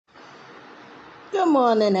Good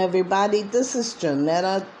morning, everybody. This is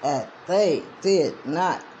Janetta at They Did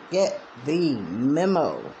Not Get the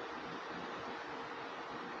Memo.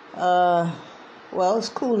 Well, it's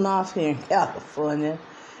cooling off here in California.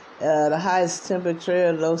 The highest temperature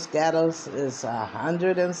in Los Gatos is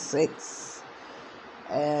 106.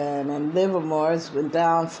 And in Livermore, it's went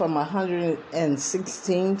down from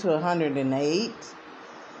 116 to 108.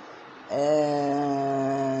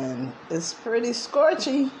 And it's pretty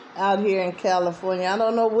scorchy out here in California. I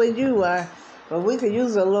don't know where you are, but we could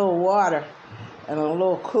use a little water and a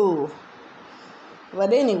little cool.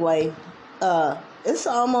 But anyway, it's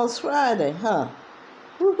almost Friday, huh?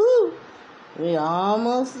 Woohoo! We're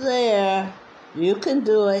almost there. You can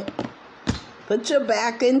do it. Put your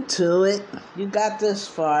back into it. You got this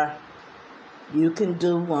far. You can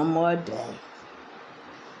do one more day.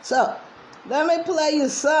 So, let me play you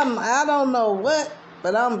something. I don't know what,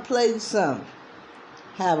 but I'm going to play you something.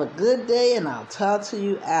 Have a good day, and I'll talk to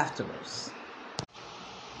you afterwards.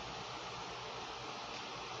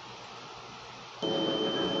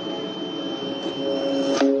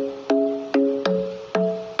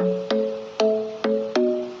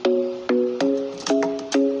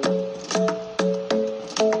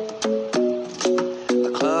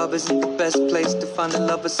 The club isn't the best place to find the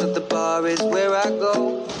lovers, so the bar is where I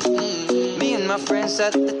go. Me and my friends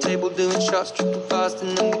sat at the table doing shots, tripping fast,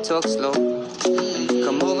 and then we talk slow. And you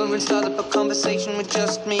come over and start up a conversation with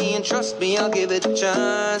just me, and trust me, I'll give it a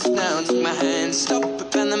chance. Now take my hand, stop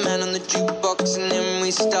it, and the man on the jukebox, and then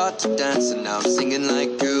we start to dance. And now I'm singing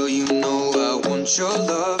like, girl, you know I want your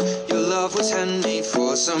love. Your love was handmade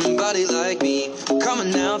for somebody like me. Come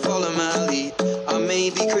on now, follow my lead. I may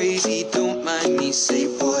be crazy, don't mind me. Say,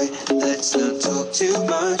 boy, let's not talk too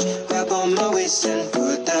much. Grab on my waist and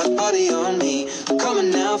put that body on me. Come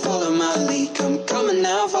on now, follow my lead. Come on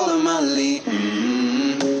now, follow my lead.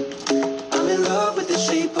 I'm in love with the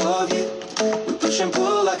shape of you. We push and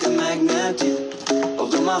pull like a magnet do.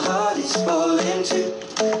 Although my heart is falling too.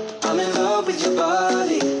 I'm in love with your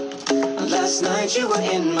body. And last night you were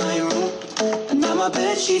in my room, and now my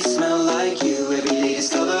bedsheets smell like you. Every day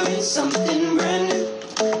discovering something brand new.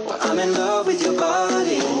 Well, I'm in love with your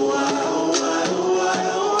body. Oh, I, oh, I, oh, I,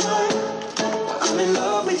 oh, I. Well, I'm in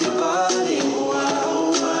love with your body. Oh, I,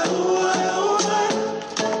 oh, I, oh, I, oh, I.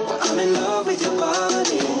 Well, I'm in love with your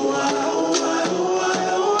body. Oh, I, oh, I, oh, I,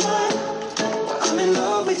 oh, I. Well, I'm in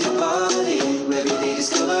love with your body. Every day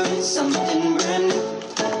discovering something brand new.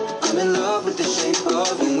 I'm in love with the shape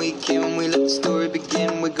of when we came, we let the story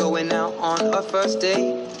begin. We're going out on our first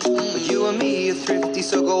date. But you and me are thrifty,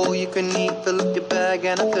 so go all you can eat. Fill up your bag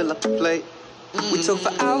and I fill up the plate. We talk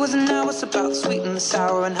for hours and hours about the sweet and the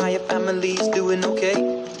sour, and how your family's doing okay.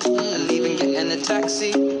 And even getting a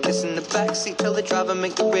taxi, kissing the backseat, tell the driver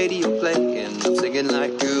make the radio play. And I'm singing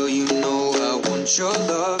like, girl, you know I want your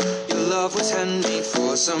love. Your love was handmade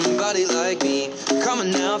for somebody like me. Come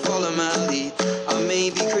on now, follow my lead. I may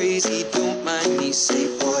be crazy, don't mind me. Say,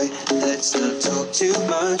 boy, let's not talk too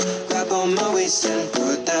much. Grab on my waist and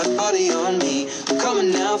put that body on me. Come on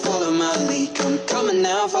now, follow my lead. Come on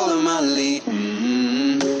now, follow my lead.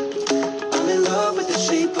 I'm in love with the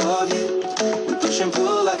shape of you. We push and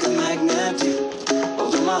pull like a magnet do.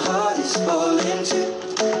 Although my heart is falling too.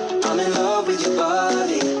 I'm in love with your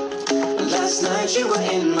body. Last night you were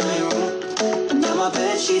in my room, and now my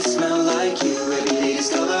bedsheets smell like you. Every day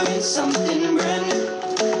discovering something brand new.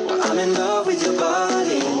 Well, I'm in love with your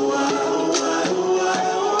body. Oh, I, oh, I, oh, I,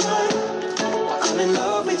 oh, I. Well, I'm in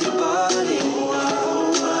love with your body. Oh, I,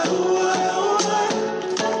 oh, I, oh, I, oh, I.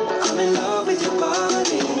 Well, I'm in love with your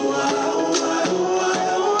body. Oh, I, oh, I, oh, I,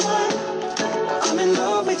 oh, I. Well, I'm in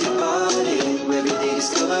love with your body. Every day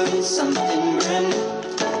discovering something brand new.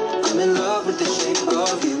 I'm in love with the shape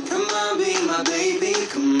of you. Come on, be my baby,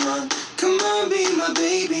 come on. Come on, be my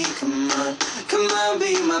baby, come on. Come on,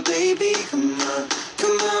 be my baby, come on.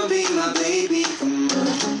 Come on, be my baby, come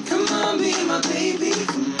on. Come on, be my baby,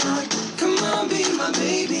 come on. Come on, be my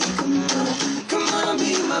baby, come on. Come on,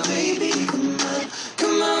 be my baby, come on.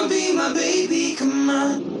 Come on, be my baby, come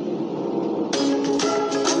on.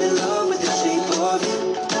 I'm in love with the shape of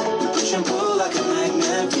you. We push and pull like a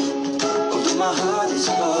magnet do. Although my heart is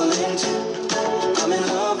falling too. I'm in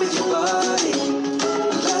love with your body.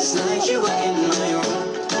 Last night you were in my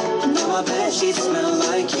room, and now my bedsheets smell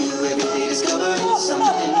like you. Every day discovering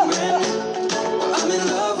something brand new. Well, I'm in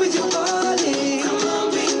love with your body. Come on,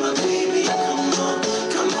 be my baby. Come on,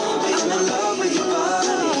 come on, be I'm in love with your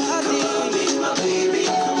body. Come on, be my baby.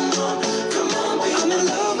 Come on, come on, be I'm in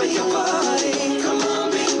love with your body. Come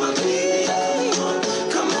on, be my baby.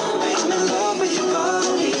 Come on, be I'm in love with your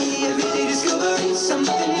body. Every day discovering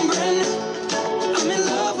something brand new. I'm in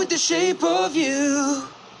love with the shape of you.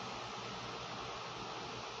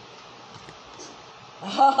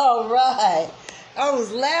 All right. I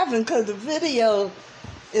was laughing because the video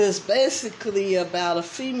is basically about a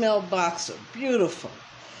female boxer, beautiful,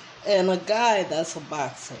 and a guy that's a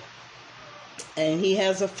boxer. And he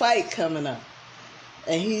has a fight coming up.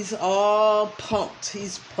 And he's all pumped.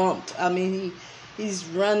 He's pumped. I mean, he's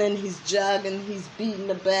running, he's jogging, he's beating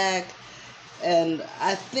the bag. And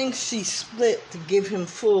I think she split to give him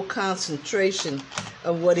full concentration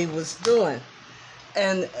of what he was doing.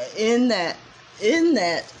 And in that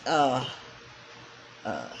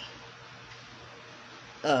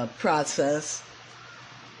process,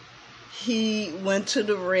 he went to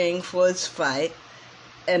the ring for his fight,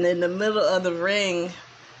 and in the middle of the ring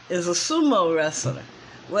is a sumo wrestler.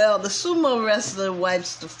 Well, the sumo wrestler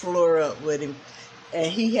wipes the floor up with him, and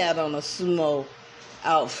he had on a sumo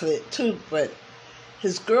outfit too, but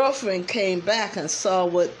his girlfriend came back and saw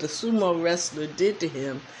what the sumo wrestler did to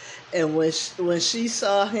him, and when she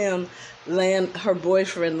saw him her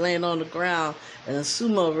boyfriend laying on the ground and a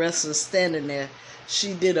sumo wrestler standing there,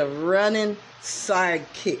 she did a running side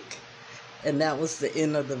kick, and that was the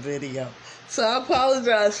end of the video. So I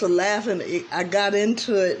apologize for laughing. I got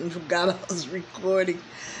into it and forgot I was recording,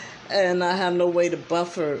 and I have no way to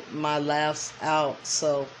buffer my laughs out.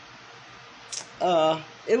 So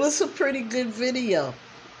it was a pretty good video.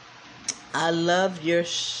 I love your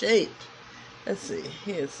shape. Let's see.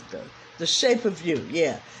 Here's the Shape of You.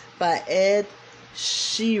 Yeah, by Ed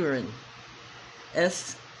Sheeran.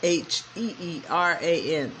 Sheeran.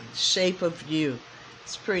 Shape of You.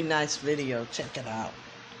 It's a pretty nice video. Check it out.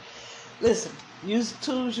 Listen, use the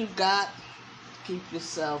tools you got. Keep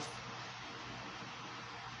yourself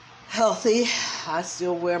healthy. I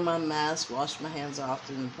still wear my mask, wash my hands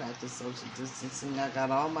often, and practice social distancing. I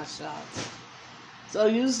got all my shots. So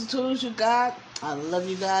use the tools you got. I love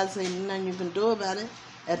you guys. Ain't nothing you can do about it.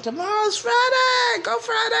 And tomorrow's Friday. Go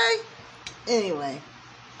Friday. Anyway,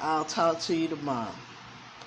 I'll talk to you tomorrow.